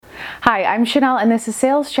Hi, I'm Chanel and this is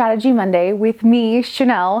Sales Strategy Monday with me,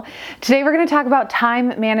 Chanel. Today we're going to talk about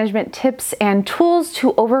time management tips and tools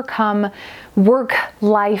to overcome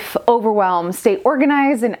work-life overwhelm. Stay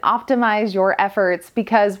organized and optimize your efforts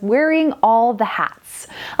because wearing all the hats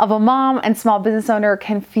of a mom and small business owner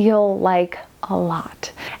can feel like a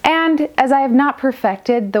lot. And as I have not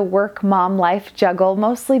perfected the work-mom life juggle,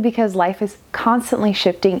 mostly because life is constantly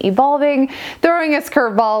shifting, evolving, throwing us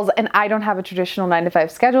curveballs, and I don't have a traditional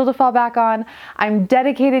 9-to-5 schedule to fall back on, I'm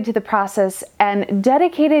dedicated to the process and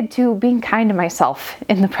dedicated to being kind to myself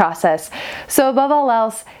in the process. So above all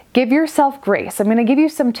else, give yourself grace. I'm going to give you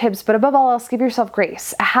some tips, but above all else, give yourself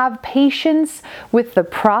grace. Have patience with the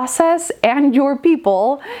process and your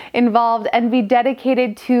people involved and be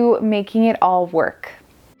dedicated to making it all work.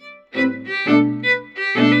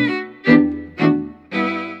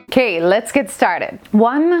 Okay, let's get started.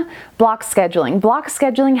 1, block scheduling. Block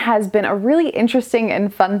scheduling has been a really interesting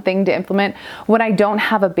and fun thing to implement when I don't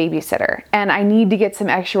have a babysitter and I need to get some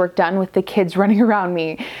extra work done with the kids running around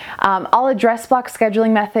me. I'll address block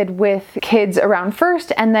scheduling method with kids around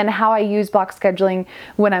first and then how I use block scheduling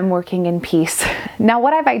when I'm working in peace. Now,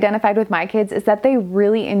 what I've identified with my kids is that they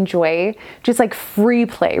really enjoy just like free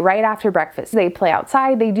play right after breakfast. They play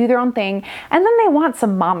outside, they do their own thing, and then they want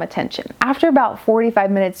some mom attention. After about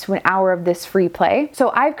 45 minutes to an hour of this free play. So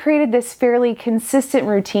I've created this fairly consistent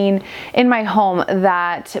routine in my home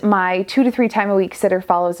that my 2 to 3 time a week sitter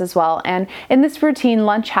follows as well. And in this routine,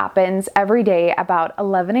 lunch happens every day about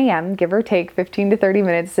 11 a.m., give or take 15 to 30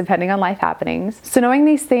 minutes, depending on life happenings. So knowing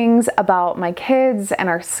these things about my kids and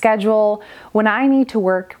our schedule, when I need to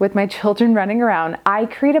work with my children running around, I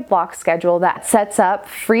create a block schedule that sets up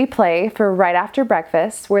free play for right after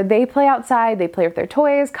breakfast, where they play outside, they play with their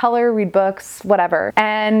toys, color, read books, whatever.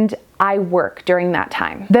 And I work during that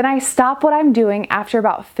time. Then I stop what I'm doing after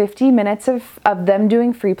about 50 minutes of them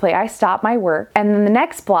doing free play. I stop my work. And then the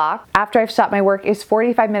next block, after I've stopped my work, is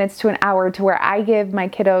 45 minutes to an hour to where I give my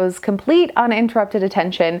kiddos complete uninterrupted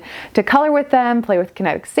attention to color with them, play with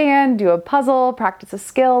kinetic sand, do a puzzle, practice a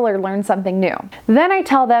skill, or learn something new. Then I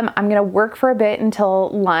tell them I'm gonna work for a bit until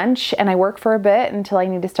lunch, and I work for a bit until I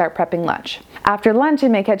need to start prepping lunch. After lunch, I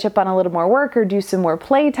may catch up on a little more work or do some more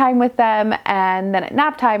play time with them, and then at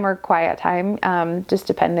nap time or quiet time, just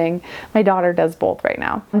depending. My daughter does both right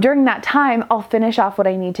now. During that time, I'll finish off what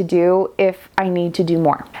I need to do if I need to do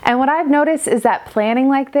more. And what I've noticed is that planning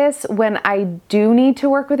like this, when I do need to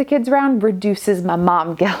work with the kids around, reduces my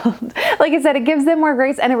mom guilt. Like I said, it gives them more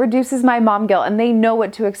grace and it reduces my mom guilt, and they know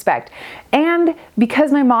what to expect. And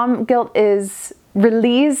because my mom guilt is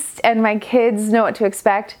released and my kids know what to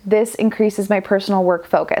expect, this increases my personal work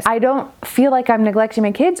focus. I don't feel like I'm neglecting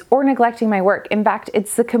my kids or neglecting my work. In fact,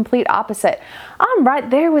 it's the complete opposite. I'm right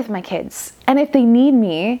there with my kids, and if they need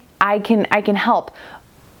me, I can help.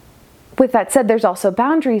 With that said, there's also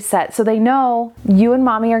boundaries set, so they know you and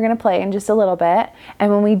mommy are going to play in just a little bit,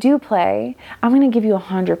 and when we do play, I'm going to give you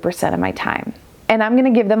 100% of my time. And I'm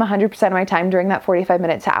gonna give them 100% of my time during that 45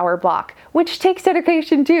 minute to hour block, which takes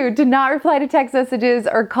dedication too, to not reply to text messages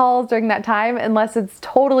or calls during that time unless it's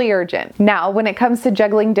totally urgent. Now, when it comes to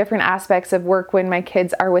juggling different aspects of work when my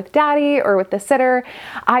kids are with daddy or with the sitter,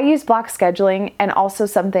 I use block scheduling and also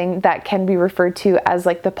something that can be referred to as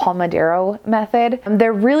like the Pomodoro method.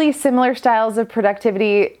 They're really similar styles of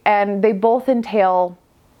productivity, and they both entail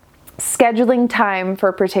scheduling time for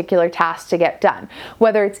a particular task to get done,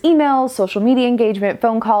 whether it's emails, social media engagement,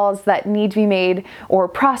 phone calls that need to be made, or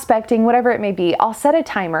prospecting, whatever it may be. I'll set a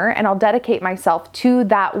timer and I'll dedicate myself to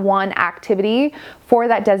that one activity for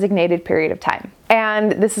that designated period of time.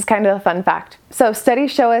 And this is kind of a fun fact. So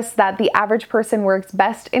studies show us that the average person works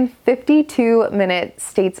best in 52-minute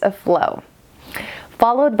states of flow,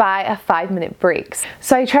 followed by a 5-minute breaks.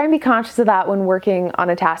 So I try and be conscious of that when working on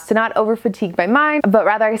a task, to not over fatigue my mind, but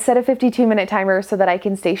rather I set a 52-minute timer so that I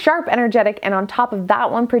can stay sharp, energetic, and on top of that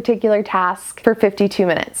one particular task for 52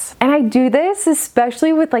 minutes. And I do this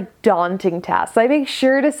especially with like daunting tasks. I make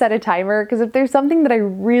sure to set a timer because if there's something that I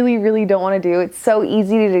really, really don't want to do, it's so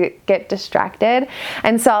easy to get distracted.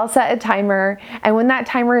 And so I'll set a timer, and when that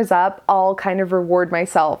timer is up, I'll kind of reward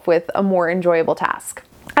myself with a more enjoyable task.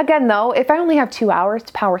 Again though, if I only have 2 hours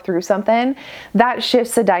to power through something, that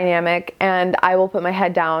shifts the dynamic and I will put my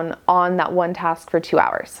head down on that one task for 2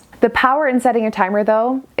 hours. The power in setting a timer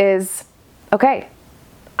though is, okay,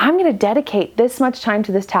 I'm going to dedicate this much time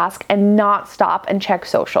to this task and not stop and check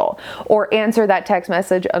social or answer that text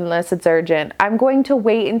message unless it's urgent. I'm going to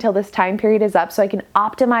wait until this time period is up so I can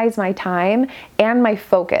optimize my time and my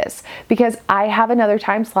focus, because I have another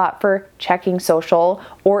time slot for checking social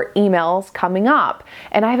or emails coming up.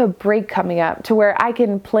 And I have a break coming up to where I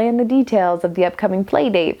can plan the details of the upcoming play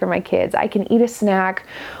date for my kids. I can eat a snack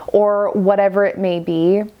or whatever it may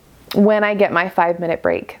be when I get my 5-minute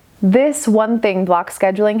break. This one thing, block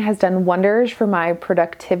scheduling, has done wonders for my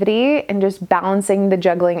productivity and just balancing the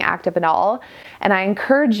juggling act of it all. And I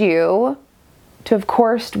encourage you to, of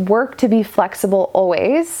course, work to be flexible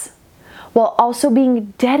always, while also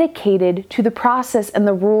being dedicated to the process and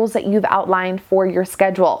the rules that you've outlined for your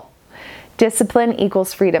schedule. Discipline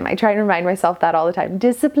equals freedom. I try to remind myself that all the time.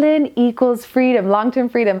 Discipline equals freedom, long-term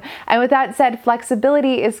freedom. And with that said,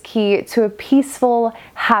 flexibility is key to a peaceful,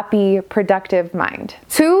 happy, productive mind.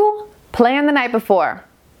 2, plan the night before.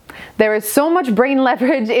 There is so much brain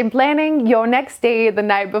leverage in planning your next day the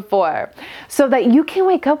night before so that you can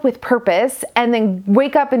wake up with purpose and then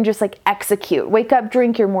wake up and just like execute. Wake up,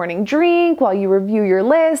 drink your morning drink while you review your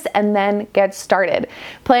list, and then get started.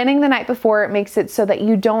 Planning the night before makes it so that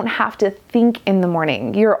you don't have to think in the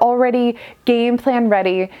morning. You're already game plan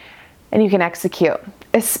ready and you can execute.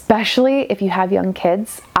 Especially if you have young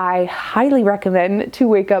kids, I highly recommend to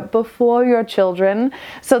wake up before your children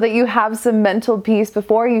so that you have some mental peace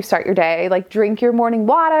before you start your day. Like, drink your morning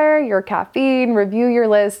water, your caffeine, review your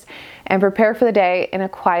list, and prepare for the day in a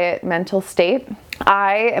quiet mental state.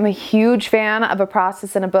 I am a huge fan of a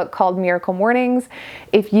process in a book called Miracle Mornings.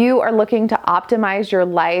 If you are looking to optimize your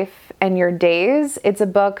life and your days, it's a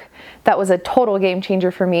book that was a total game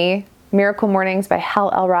changer for me. Miracle Mornings by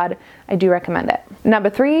Hal Elrod. I do recommend it. Number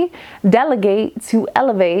 3, delegate to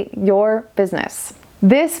elevate your business.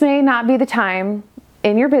 This may not be the time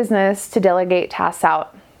in your business to delegate tasks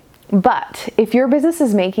out, but if your business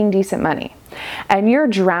is making decent money and you're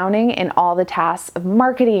drowning in all the tasks of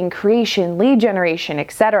marketing, creation, lead generation,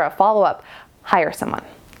 etc., follow-up, hire someone.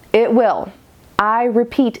 It will. I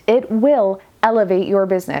repeat, it will elevate your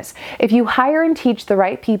business. If you hire and teach the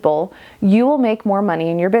right people, you will make more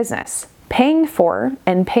money in your business, paying for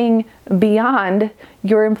and paying beyond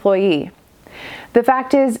your employee. The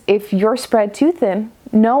fact is, if you're spread too thin,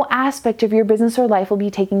 no aspect of your business or life will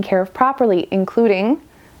be taken care of properly, including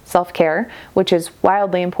self-care, which is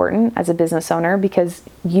wildly important as a business owner because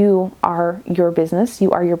you are your business,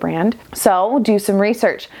 you are your brand. So do some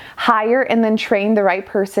research, hire and then train the right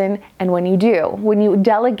person. And when you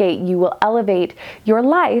delegate, you will elevate your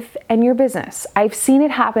life and your business. I've seen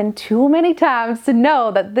it happen too many times to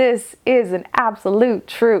know that this is an absolute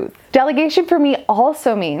truth. Delegation for me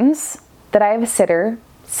also means that I have a sitter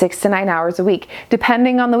 6 to 9 hours a week,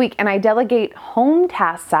 depending on the week, and I delegate home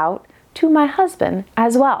tasks out to my husband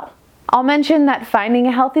as well. I'll mention that finding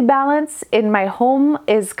a healthy balance in my home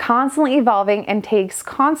is constantly evolving and takes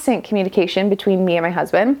constant communication between me and my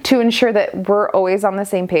husband to ensure that we're always on the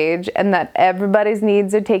same page and that everybody's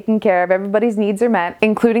needs are taken care of, everybody's needs are met,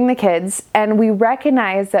 including the kids. And we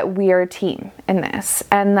recognize that we are a team in this,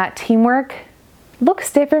 and that teamwork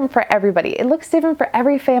looks different for everybody. It looks different for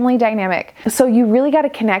every family dynamic. So you really got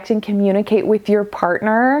to connect and communicate with your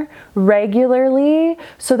partner regularly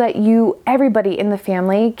so that everybody in the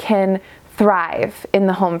family can thrive in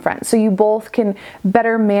the home front. So you both can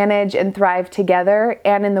better manage and thrive together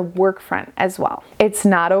and in the work front as well. It's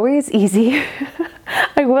not always easy.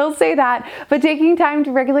 I will say that, but taking time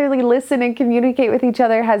to regularly listen and communicate with each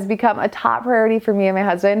other has become a top priority for me and my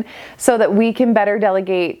husband so that we can better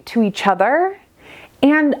delegate to each other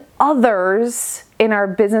and others in our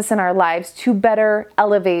business and our lives to better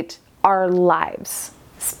elevate our lives.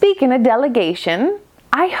 Speaking of delegation,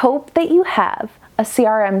 I hope that you have a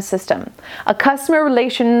CRM system, a customer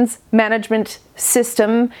relations management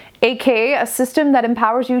system, aka a system that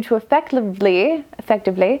empowers you to effectively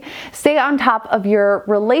stay on top of your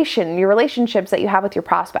relationships that you have with your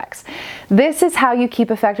prospects. This is how you keep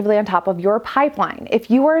effectively on top of your pipeline. If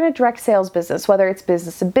you are in a direct sales business, whether it's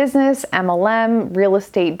business to business, MLM, real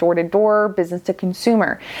estate, door to door, business to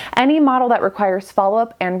consumer, any model that requires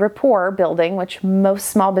follow-up and rapport building, which most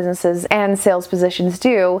small businesses and sales positions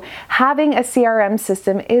do, having a CRM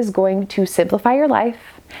system is going to simplify your life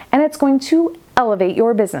and it's going to elevate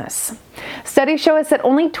your business. Studies show us that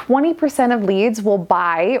only 20% of leads will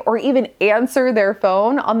buy or even answer their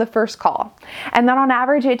phone on the first call. And that on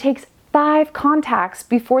average, it takes 5 contacts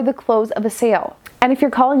before the close of a sale. And if you're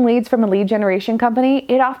calling leads from a lead generation company,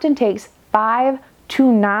 it often takes 5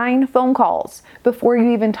 to 9 phone calls before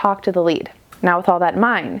you even talk to the lead. Now, with all that in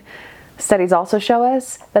mind, studies also show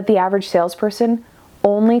us that the average salesperson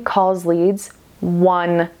only calls leads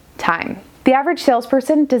one time. The average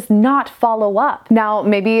salesperson does not follow up. Now,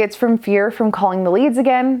 maybe it's from fear from calling the leads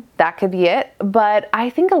again. That could be it. But I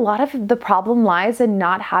think a lot of the problem lies in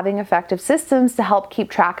not having effective systems to help keep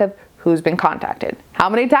track of who's been contacted, how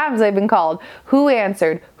many times they've been called, who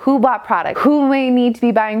answered, who bought product, who may need to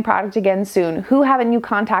be buying product again soon, who haven't you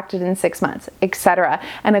contacted in 6 months, etc.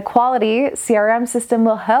 And a quality CRM system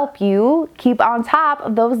will help you keep on top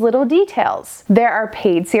of those little details. There are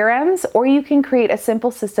paid CRMs, or you can create a simple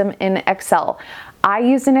system in Excel. I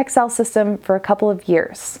used an Excel system for a couple of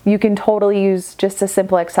years. You can totally use just a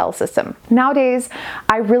simple Excel system. Nowadays,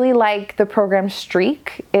 I really like the program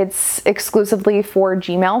Streak. It's exclusively for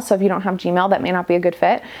Gmail, so if you don't have Gmail, that may not be a good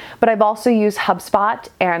fit. But I've also used HubSpot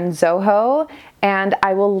and Zoho, and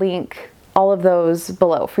I will link all of those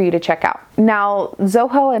below for you to check out. Now,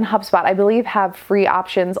 Zoho and HubSpot, I believe, have free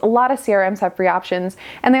options. A lot of CRMs have free options,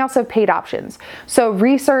 and they also have paid options. So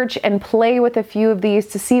research and play with a few of these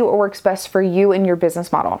to see what works best for you and your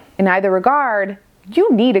business model. In either regard,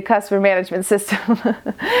 you need a customer management system.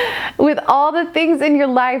 With all the things in your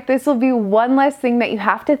life, this will be one less thing that you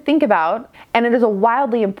have to think about, and it is a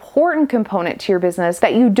wildly important component to your business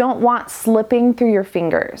that you don't want slipping through your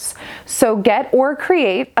fingers. So get or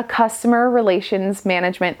create a customer relations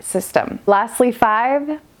management system. Lastly,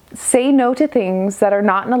 5, say no to things that are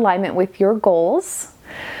not in alignment with your goals,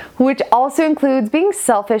 which also includes being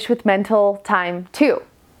selfish with mental time too.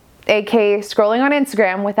 aka scrolling on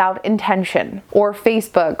Instagram without intention, or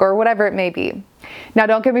Facebook, or whatever it may be. Now,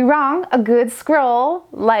 don't get me wrong, a good scroll,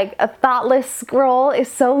 like a thoughtless scroll,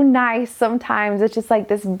 is so nice sometimes. It's just like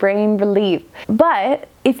this brain relief. But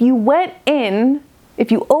if you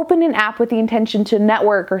open an app with the intention to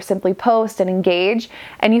network or simply post and engage,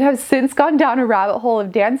 and you have since gone down a rabbit hole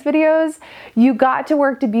of dance videos, you got to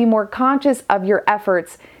work to be more conscious of your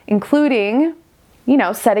efforts, including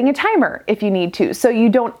setting a timer if you need to, so you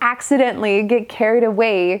don't accidentally get carried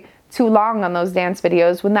away too long on those dance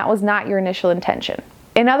videos when that was not your initial intention.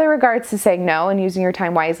 In other regards to saying no and using your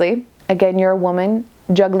time wisely, again, you're a woman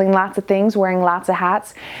juggling lots of things, wearing lots of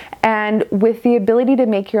hats, and with the ability to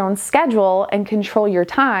make your own schedule and control your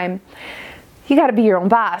time, you got to be your own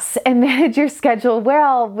boss and manage your schedule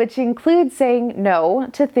well, which includes saying no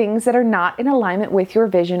to things that are not in alignment with your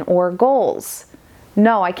vision or goals.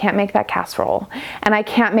 No, I can't make that casserole, and I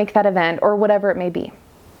can't make that event, or whatever it may be.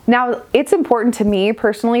 Now, it's important to me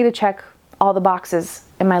personally to check all the boxes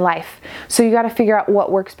in my life. So you got to figure out what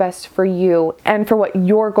works best for you and for what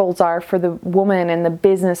your goals are for the woman and the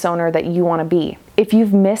business owner that you want to be. If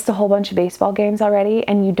you've missed a whole bunch of baseball games already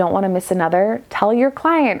and you don't want to miss another, tell your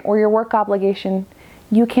client or your work obligation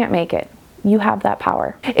you can't make it. You have that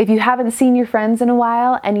power. If you haven't seen your friends in a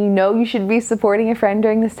while and you know you should be supporting a friend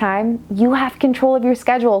during this time, you have control of your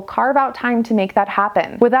schedule. Carve out time to make that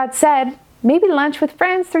happen. With that said, maybe lunch with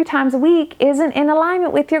friends 3 times a week isn't in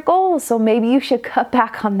alignment with your goals, so maybe you should cut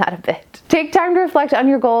back on that a bit. Take time to reflect on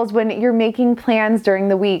your goals when you're making plans during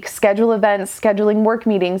the week, schedule events, scheduling work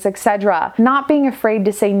meetings, etc. Not being afraid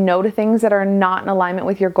to say no to things that are not in alignment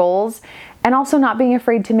with your goals, and also not being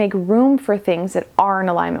afraid to make room for things that are in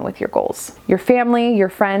alignment with your goals. Your family, your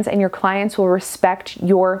friends, and your clients will respect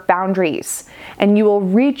your boundaries, and you will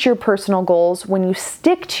reach your personal goals when you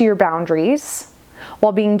stick to your boundaries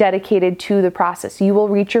while being dedicated to the process. You will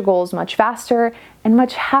reach your goals much faster and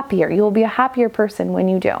much happier. You will be a happier person when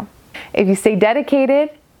you do. If you stay dedicated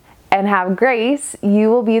and have grace, you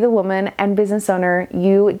will be the woman and business owner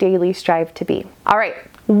you daily strive to be. All right.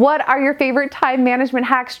 What are your favorite time management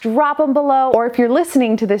hacks? Drop them below. Or if you're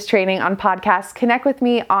listening to this training on podcast, connect with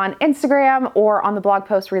me on Instagram or on the blog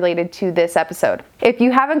post related to this episode. If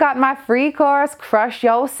you haven't gotten my free course, Crush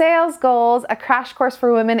Your Sales Goals, a crash course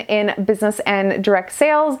for women in business and direct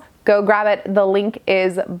sales, go grab it. The link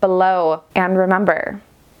is below. And remember,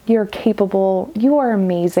 you're capable, you are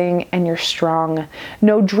amazing, and you're strong.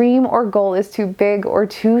 No dream or goal is too big or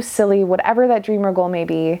too silly, whatever that dream or goal may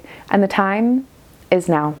be. And the time is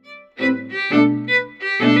now.